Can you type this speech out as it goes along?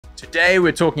Today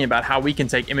we're talking about how we can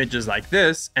take images like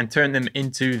this and turn them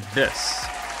into this.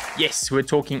 Yes, we're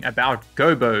talking about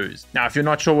gobos. Now, if you're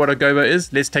not sure what a gobo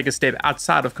is, let's take a step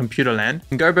outside of computer land.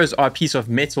 Gobos are a piece of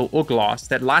metal or glass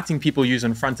that lighting people use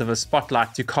in front of a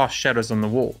spotlight to cast shadows on the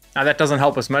wall. Now, that doesn't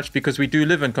help us much because we do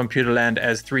live in computer land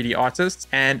as 3D artists.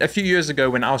 And a few years ago,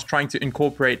 when I was trying to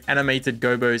incorporate animated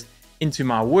gobos into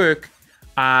my work,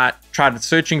 I tried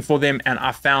searching for them and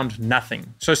I found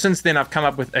nothing. So since then, I've come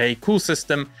up with a cool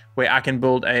system where I can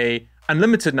build a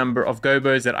unlimited number of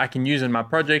gobos that I can use in my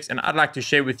projects, and I'd like to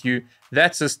share with you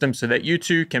that system so that you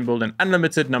too can build an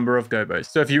unlimited number of gobos.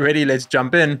 So if you're ready, let's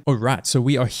jump in. All right, so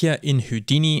we are here in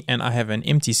Houdini and I have an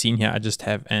empty scene here. I just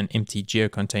have an empty geo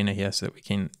container here so that we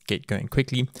can get going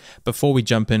quickly. Before we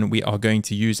jump in, we are going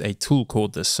to use a tool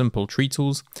called the Simple Tree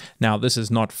Tools. Now, this is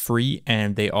not free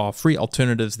and there are free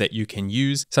alternatives that you can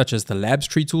use, such as the Labs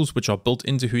Tree Tools, which are built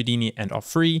into Houdini and are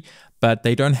free, but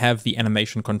they don't have the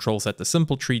animation controls that the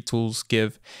Simple Tree Tools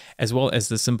give, as well as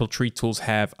the Simple Tree Tools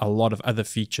have a lot of other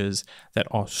features that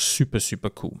are super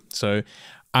cool. So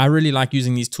I really like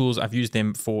using these tools. I've used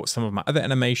them for some of my other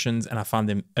animations and I found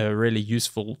them a really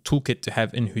useful toolkit to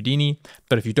have in Houdini.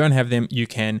 But if you don't have them, you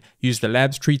can use the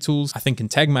Labs Tree Tools. I think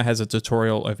Entagma has a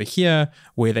tutorial over here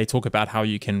where they talk about how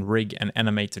you can rig and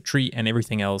animate a tree, and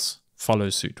everything else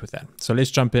follows suit with that. So let's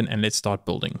jump in and let's start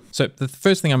building. So the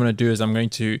first thing I'm going to do is I'm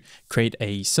going to create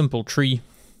a simple tree.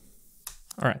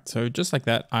 All right, so just like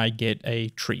that, I get a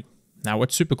tree. Now,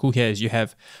 what's super cool here is you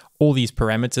have all these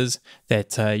parameters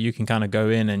that you can kind of go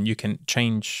in and you can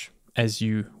change as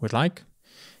you would like.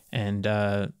 And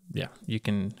yeah, you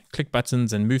can click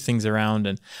buttons and move things around.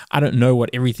 And I don't know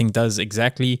what everything does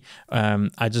exactly.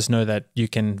 I just know that you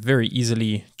can very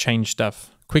easily change stuff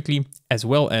quickly, as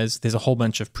well as there's a whole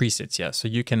bunch of presets here. So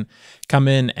you can come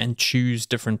in and choose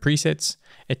different presets.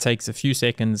 It takes a few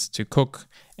seconds to cook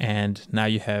and now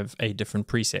you have a different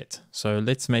preset. So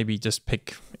let's maybe just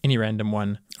pick any random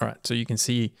one. All right, so you can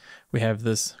see we have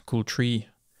this cool tree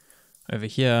over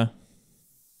here.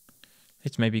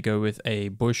 Let's maybe go with a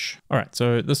bush. All right,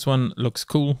 so this one looks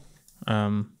cool.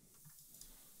 We'll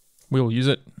use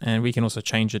it and we can also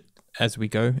change it as we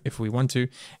go if we want to.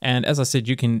 And as I said,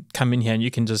 you can come in here and you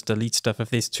can just delete stuff if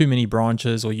there's too many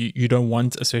branches or you don't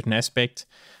want a certain aspect.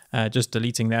 Just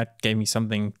deleting that gave me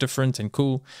something different and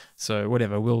cool. So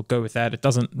whatever, we'll go with that. It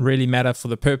doesn't really matter for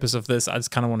the purpose of this. I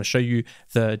just kind of want to show you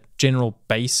the general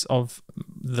base of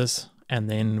this, and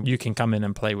then you can come in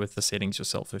and play with the settings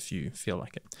yourself if you feel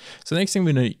like it. So the next thing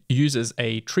we're going to use is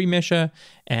a tree mesher,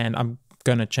 and I'm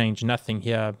going to change nothing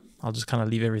here. I'll just kind of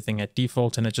leave everything at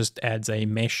default, and it just adds a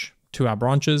mesh to our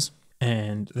branches.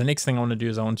 And the next thing I want to do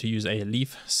is I want to use a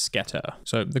leaf scatter.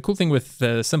 So the cool thing with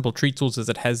the Simple Tree Tools is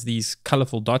it has these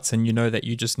colorful dots, and you know that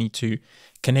you just need to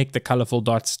connect the colorful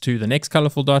dots to the next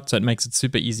colorful dot. So it makes it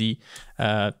super easy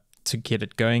to get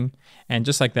it going. And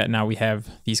just like that, now we have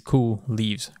these cool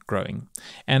leaves growing.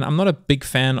 And I'm not a big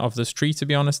fan of this tree, to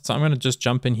be honest. So I'm going to just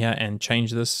jump in here and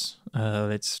change this.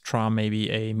 Let's try maybe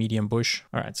a medium bush.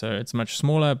 All right, so it's much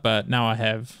smaller, but now I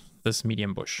have this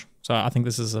medium bush. So I think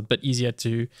this is a bit easier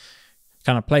to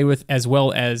kind of play with, as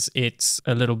well as it's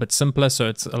a little bit simpler, so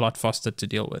it's a lot faster to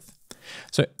deal with.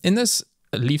 So in this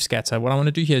leaf scatter, what I want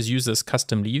to do here is use this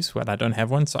custom leaves, but I don't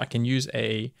have one, so I can use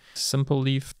a simple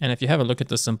leaf. And if you have a look at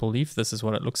the simple leaf, this is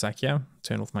what it looks like here.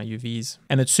 Turn off my UVs.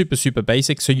 And it's super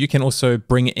basic, so you can also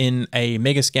bring in a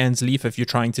Megascans leaf if you're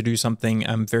trying to do something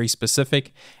very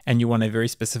specific and you want a very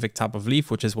specific type of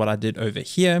leaf, which is what I did over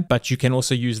here. But you can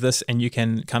also use this and you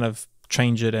can kind of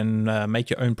change it and make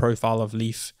your own profile of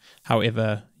leaf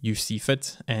however you see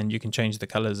fit, and you can change the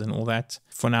colors and all that.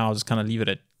 For now, I'll just kind of leave it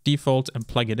at default and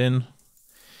plug it in.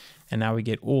 And now we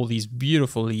get all these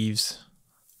beautiful leaves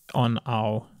on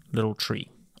our little tree.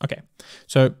 Okay,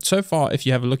 so far, if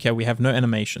you have a look here, we have no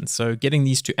animation. So getting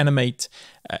these to animate,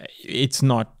 it's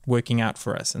not working out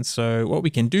for us. And so what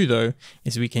we can do though,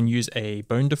 is we can use a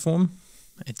bone deform.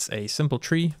 It's a simple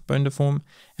tree bone deform.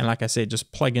 And like I said,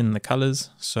 just plug in the colors.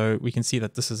 So we can see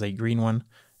that this is a green one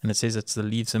and it says it's the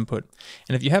leaves input.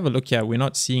 And if you have a look here, we're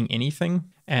not seeing anything.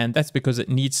 And that's because it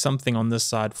needs something on this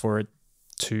side for it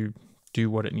to do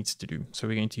what it needs to do. So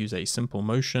we're going to use a simple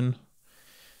motion.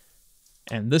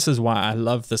 And this is why I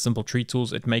love the Simple Tree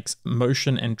Tools. It makes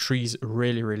motion and trees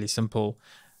really simple.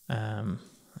 Let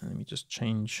me just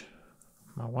change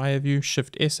my wire view,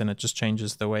 Shift S, and it just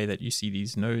changes the way that you see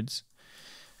these nodes.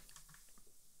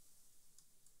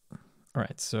 All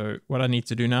right, so what I need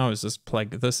to do now is just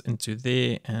plug this into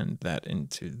there and that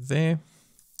into there.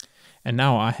 And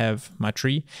now I have my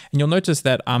tree, and you'll notice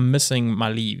that I'm missing my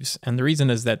leaves. And the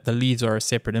reason is that the leaves are a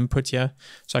separate input here.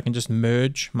 So I can just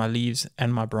merge my leaves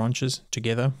and my branches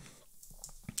together.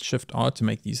 Shift R to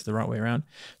make these the right way around.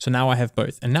 So now I have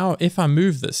both. And now if I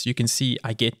move this, you can see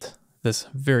I get this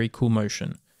very cool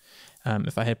motion.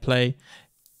 If I hit play,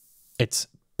 it's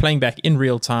playing back in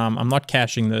real time. I'm not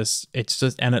caching this. It's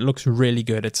just, and it looks really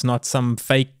good. It's not some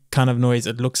fake kind of noise.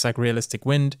 It looks like realistic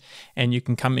wind. And you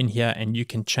can come in here and you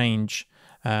can change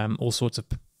all sorts of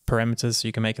parameters. So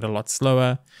you can make it a lot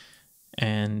slower,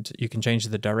 and you can change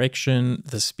the direction,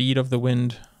 the speed of the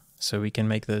wind. So we can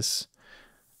make this,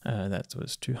 that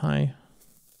was too high.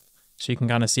 So you can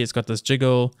kind of see it's got this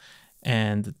jiggle,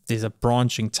 and there's a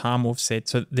branching time offset.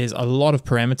 So there's a lot of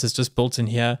parameters just built in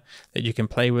here that you can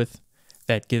play with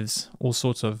that gives all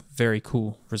sorts of very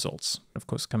cool results. Of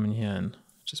course, come in here and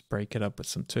just break it up with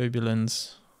some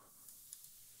turbulence.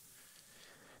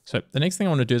 So the next thing I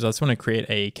want to do is I just want to create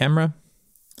a camera,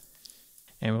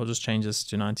 and we'll just change this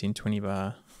to 1920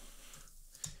 by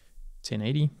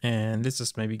 1080. And let's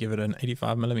just maybe give it an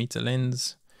 85mm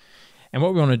lens. And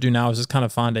what we want to do now is just kind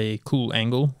of find a cool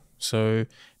angle. So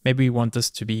maybe we want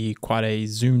this to be quite a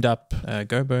zoomed up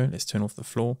gobo. Let's turn off the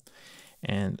floor.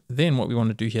 And then what we want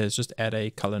to do here is just add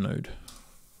a color node.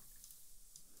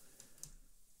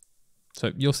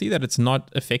 So you'll see that it's not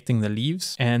affecting the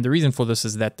leaves. And the reason for this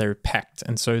is that they're packed.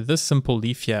 And so this simple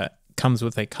leaf here comes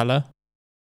with a color.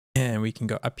 And we can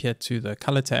go up here to the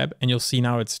color tab, and you'll see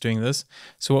now it's doing this.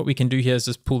 So what we can do here is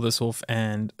just pull this off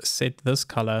and set this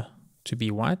color to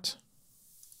be white.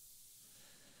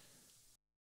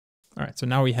 All right, so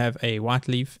now we have a white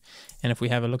leaf. And if we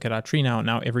have a look at our tree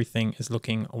now everything is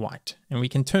looking white. And we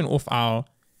can turn off our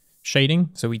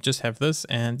shading. So we just have this.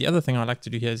 And the other thing I like to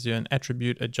do here is do an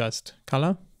attribute adjust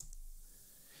color.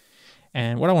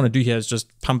 And what I want to do here is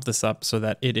just pump this up so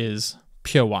that it is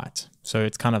pure white. So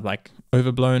it's kind of like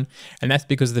overblown, and that's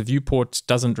because the viewport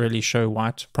doesn't really show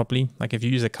white properly. Like if you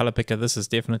use a color picker, this is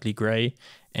definitely gray,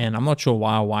 and I'm not sure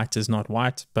why white is not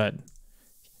white, but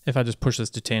if I just push this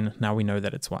to 10, now we know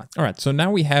that it's white. All right, so now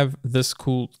we have this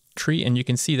cool tree, and you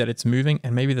can see that it's moving,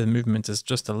 and maybe the movement is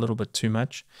just a little bit too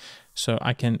much. So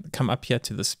I can come up here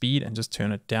to the speed and just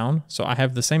turn it down. So I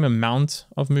have the same amount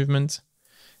of movement,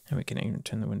 and we can even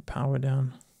turn the wind power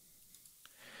down.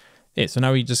 Yeah, so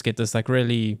now we just get this like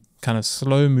really kind of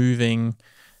slow moving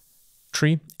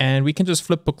tree, and we can just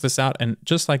flipbook this out. And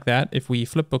just like that, if we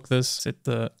flipbook this, set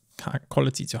the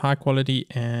quality to high quality,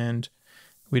 and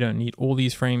we don't need all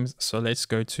these frames. So let's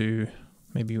go to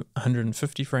maybe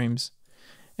 150 frames.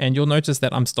 And you'll notice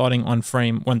that I'm starting on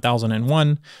frame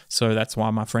 1001. So that's why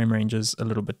my frame range is a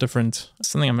little bit different.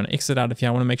 Something I'm going to exit out of here.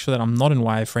 I want to make sure that I'm not in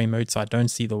wireframe mode so I don't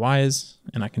see the wires,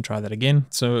 and I can try that again.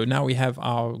 So now we have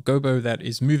our gobo that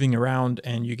is moving around,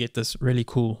 and you get this really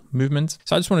cool movement.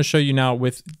 So I just want to show you now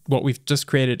with what we've just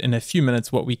created in a few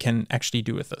minutes, what we can actually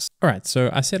do with this. All right,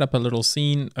 so I set up a little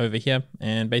scene over here,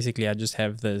 and basically I just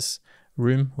have this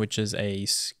room, which is a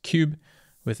cube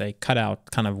with a cutout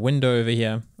kind of window over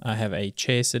here. I have a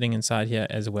chair sitting inside here,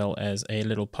 as well as a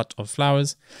little pot of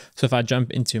flowers. So if I jump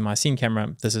into my scene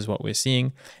camera, this is what we're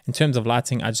seeing. In terms of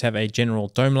lighting, I just have a general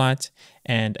dome light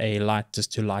and a light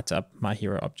just to light up my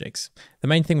hero objects. The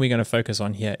main thing we're going to focus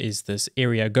on here is this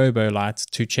area gobo light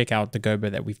to check out the gobo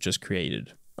that we've just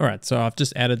created. All right, so I've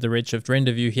just added the redshift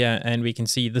render view here, and we can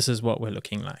see this is what we're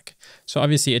looking like. So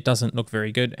obviously it doesn't look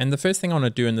very good. And the first thing I want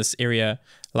to do in this area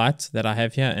light that I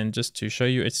have here, and just to show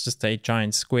you, it's just a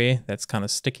giant square that's kind of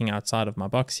sticking outside of my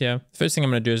box here. First thing I'm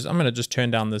going to do is I'm going to just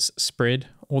turn down this spread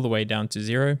all the way down to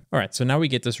 0. All right, so now we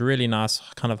get this really nice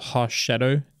kind of harsh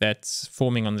shadow that's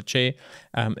forming on the chair.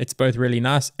 It's both really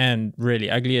nice and really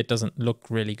ugly. It doesn't look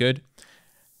really good.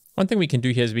 One thing we can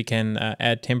do here is we can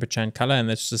add temperature and color, and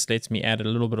this just lets me add a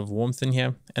little bit of warmth in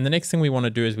here. And the next thing we want to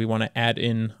do is we want to add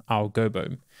in our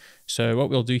gobo. So what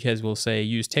we'll do here is we'll say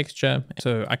use texture.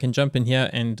 So I can jump in here,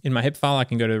 and in my hip file, I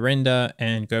can go to render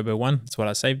and gobo 1. That's what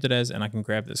I saved it as. And I can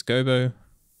grab this gobo.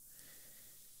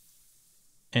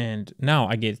 And now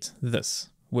I get this,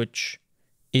 which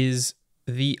is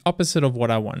the opposite of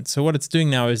what I want. So what it's doing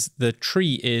now is the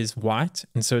tree is white,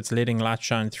 and so it's letting light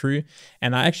shine through.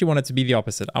 And I actually want it to be the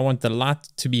opposite. I want the light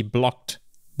to be blocked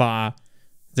by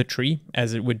the tree,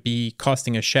 as it would be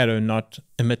casting a shadow, not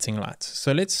emitting light.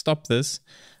 So let's stop this.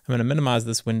 I'm going to minimize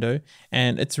this window,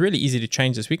 and it's really easy to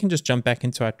change this. We can just jump back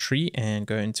into our tree and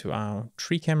go into our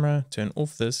tree camera, turn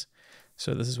off this.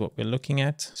 So this is what we're looking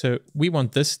at. So we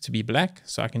want this to be black.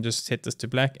 So I can just set this to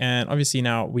black, and obviously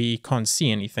now we can't see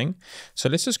anything. So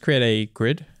let's just create a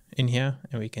grid in here,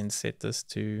 and we can set this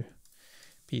to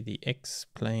be the X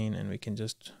plane, and we can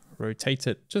just rotate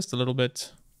it just a little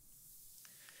bit,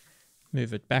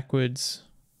 move it backwards.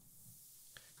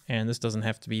 And this doesn't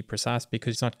have to be precise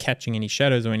because it's not catching any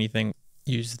shadows or anything.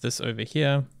 Use this over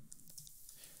here.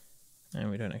 And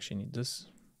we don't actually need this.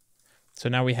 So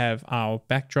now we have our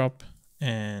backdrop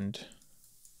and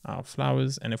our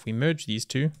flowers. And if we merge these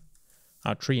two,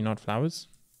 our tree, not flowers,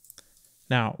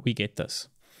 now we get this.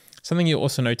 Something you'll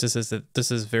also notice is that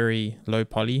this is very low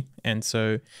poly. And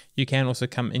so you can also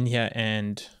come in here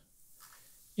and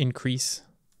increase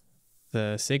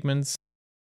the segments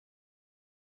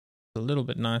a little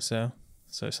bit nicer.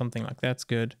 So something like that's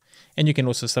good. And you can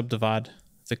also subdivide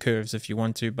the curves if you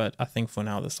want to, but I think for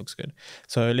now this looks good.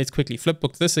 So let's quickly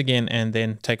flipbook this again and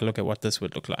then take a look at what this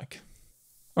would look like.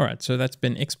 All right, so that's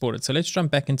been exported. So let's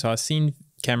jump back into our scene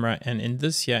camera, and in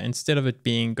this here, instead of it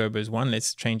being gobos 1,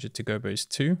 let's change it to gobos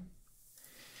 2.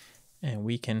 And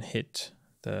we can hit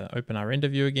the open our render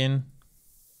view again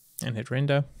and hit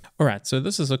render. All right, so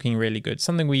this is looking really good.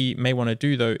 Something we may want to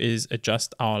do though is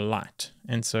adjust our light.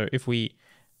 And so if we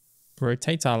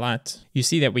rotate our light, you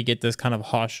see that we get this kind of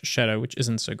harsh shadow, which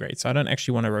isn't so great. So I don't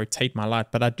actually want to rotate my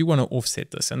light, but I do want to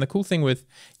offset this. And the cool thing with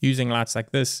using lights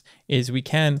like this is we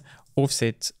can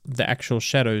offset the actual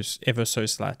shadows ever so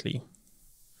slightly.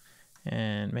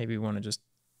 And maybe we want to just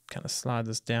kind of slide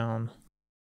this down.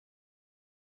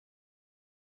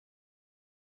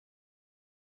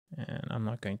 And I'm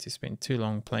not going to spend too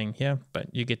long playing here, but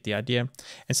you get the idea.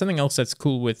 And something else that's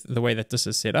cool with the way that this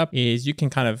is set up is you can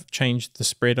kind of change the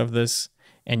spread of this,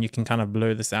 and you can kind of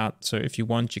blur this out. So if you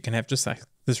want, you can have just like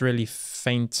this really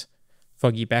faint,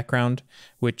 foggy background,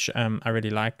 which I really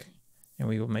like. And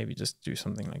we will maybe just do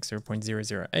something like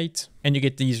 0.008. And you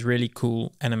get these really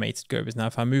cool animated gobos. Now,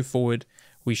 if I move forward,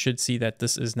 we should see that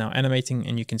this is now animating,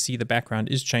 and you can see the background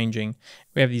is changing.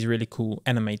 We have these really cool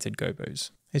animated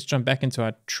gobos. Let's jump back into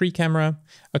our tree camera.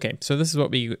 Okay, so this is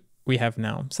what we have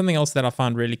now. Something else that I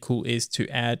found really cool is to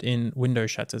add in window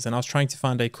shutters. And I was trying to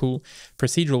find a cool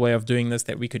procedural way of doing this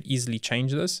that we could easily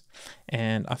change this.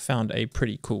 And I found a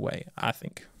pretty cool way, I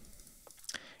think.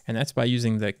 And that's by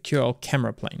using the QL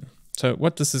camera plane. So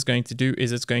what this is going to do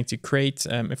is it's going to create,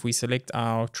 if we select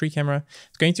our tree camera,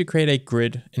 it's going to create a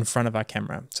grid in front of our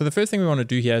camera. So the first thing we want to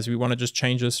do here is we want to just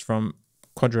change this from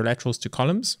quadrilaterals to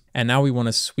columns. And now we want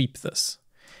to sweep this.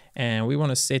 And we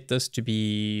want to set this to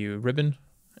be ribbon,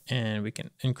 and we can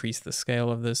increase the scale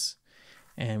of this.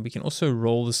 And we can also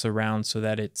roll this around so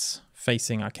that it's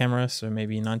facing our camera, so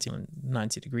maybe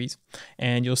 90 degrees.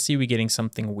 And you'll see we're getting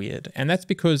something weird. And that's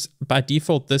because by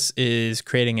default, this is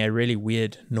creating a really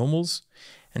weird normals.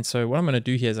 And so what I'm going to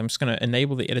do here is I'm just going to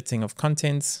enable the editing of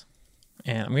contents,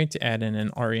 and I'm going to add in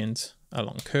an orient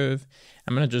along curve.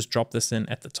 I'm going to just drop this in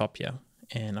at the top here,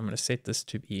 and I'm going to set this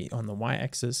to be on the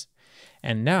y-axis.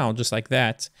 And now, just like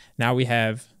that, now we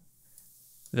have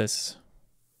this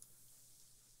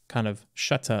kind of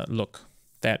shutter look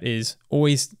that is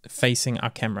always facing our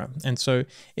camera. And so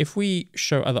if we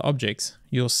show other objects,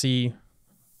 you'll see,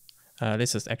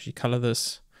 let's just actually color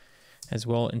this as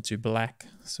well into black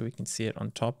so we can see it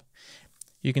on top.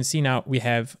 You can see now we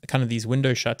have kind of these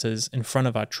window shutters in front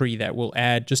of our tree that will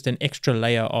add just an extra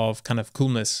layer of kind of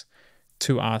coolness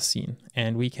to our scene.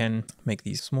 And we can make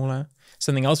these smaller.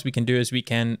 Something else we can do is we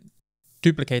can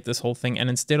duplicate this whole thing, and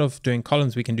instead of doing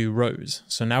columns, we can do rows.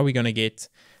 So now we're going to get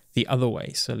the other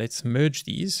way. So let's merge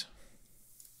these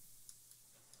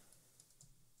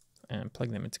and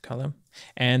plug them into color.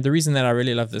 And the reason that I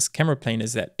really love this camera plane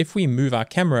is that if we move our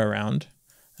camera around,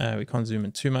 we can't zoom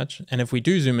in too much. And if we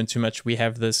do zoom in too much, we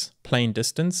have this plane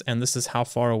distance, and this is how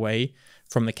far away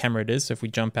from the camera it is. So if we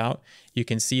jump out, you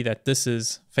can see that this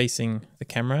is facing the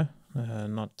camera,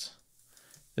 not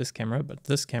this camera, but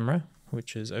this camera,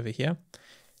 which is over here.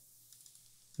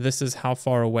 This is how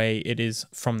far away it is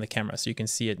from the camera. So you can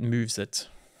see it moves it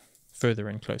further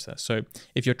and closer. So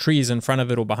if your tree is in front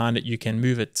of it or behind it, you can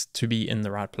move it to be in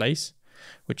the right place,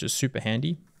 which is super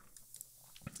handy.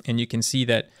 And you can see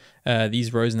that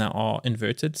these rows now are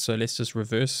inverted. So let's just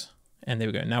reverse, and there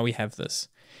we go. Now we have this.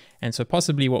 And so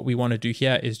possibly what we want to do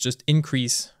here is just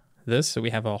increase this. So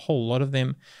we have a whole lot of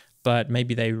them, but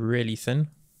maybe they're really thin,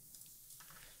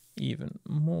 even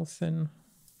more thin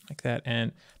like that.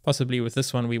 And possibly with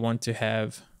this one, we want to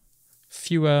have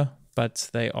fewer, but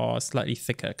they are slightly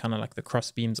thicker, kind of like the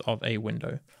cross beams of a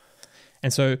window.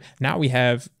 And so now we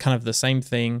have kind of the same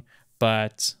thing,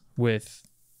 but with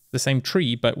the same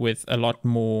tree, but with a lot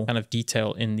more kind of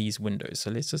detail in these windows. So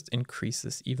let's just increase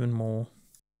this even more.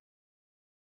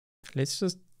 Let's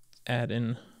just add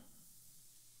in.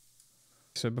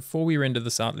 So before we render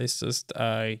this out, let's just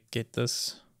get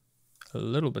this a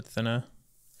little bit thinner.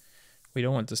 We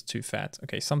don't want this too fat.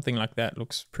 Okay, something like that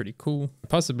looks pretty cool.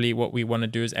 Possibly what we want to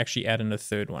do is actually add in a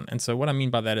third one. And so what I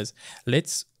mean by that is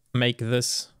let's make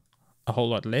this a whole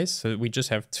lot less. So we just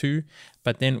have two,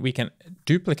 but then we can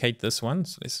duplicate this one.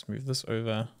 So let's move this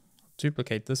over,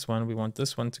 duplicate this one. We want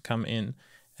this one to come in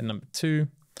and number 2.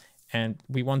 And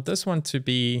we want this one to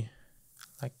be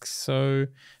like so,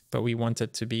 but we want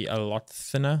it to be a lot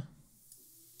thinner.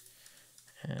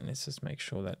 And let's just make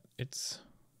sure that it's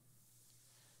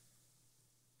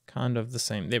kind of the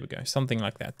same. There we go, something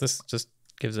like that. This just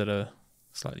gives it a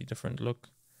slightly different look.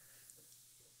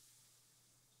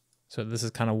 So this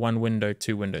is kind of 1 window,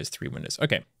 2 windows, 3 windows.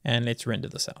 Okay, and let's render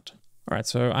this out. All right,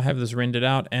 so I have this rendered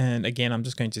out, and again, I'm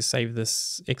just going to save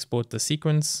this, export the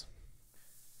sequence.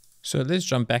 So let's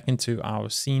jump back into our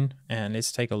scene and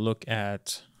let's take a look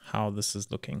at how this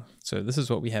is looking. So this is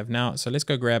what we have now. So let's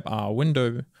go grab our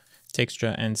window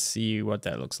texture and see what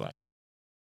that looks like.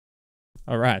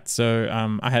 All right, so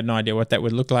I had no idea what that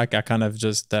would look like. I kind of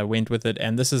just went with it,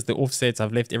 and this is the offsets.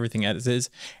 I've left everything as is,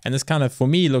 and this kind of, for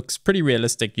me, looks pretty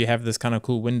realistic. You have this kind of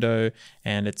cool window,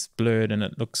 and it's blurred, and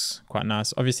it looks quite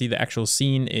nice. Obviously, the actual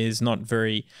scene is not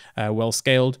very well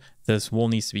scaled. This wall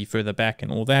needs to be further back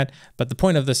and all that, but the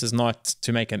point of this is not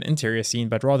to make an interior scene,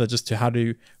 but rather just to how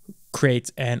to create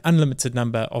an unlimited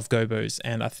number of gobos.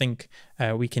 And I think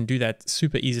we can do that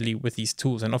super easily with these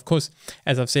tools. And of course,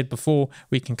 as I've said before,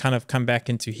 we can kind of come back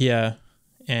into here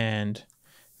and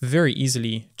very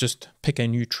easily just pick a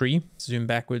new tree, zoom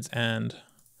backwards, and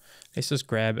let's just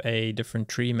grab a different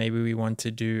tree. Maybe we want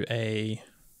to do a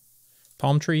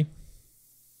palm tree.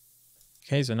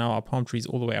 Okay, so now our palm tree is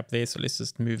all the way up there, so let's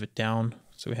just move it down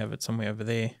so we have it somewhere over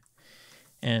there.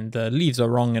 And the leaves are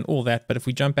wrong and all that, but if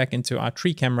we jump back into our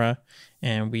tree camera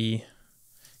and we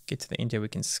get to the end here, we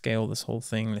can scale this whole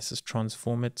thing. Let's just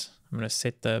transform it. I'm going to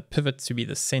set the pivot to be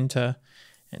the center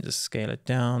and just scale it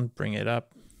down, bring it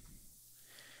up.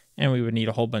 And we would need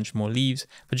a whole bunch more leaves,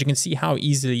 but you can see how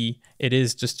easily it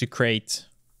is just to create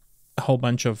a whole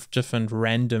bunch of different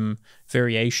random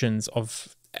variations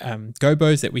of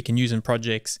gobos that we can use in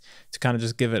projects to kind of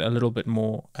just give it a little bit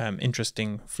more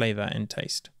interesting flavor and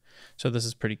taste. So this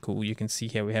is pretty cool. You can see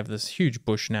here we have this huge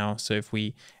bush now. So if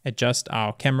we adjust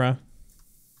our camera,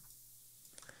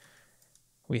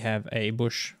 we have a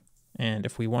bush, and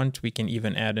if we want, we can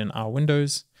even add in our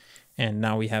windows, and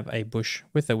now we have a bush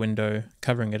with a window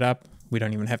covering it up. We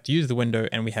don't even have to use the window,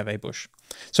 and we have a bush.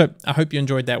 So I hope you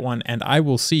enjoyed that one, and I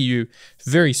will see you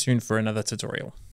very soon for another tutorial.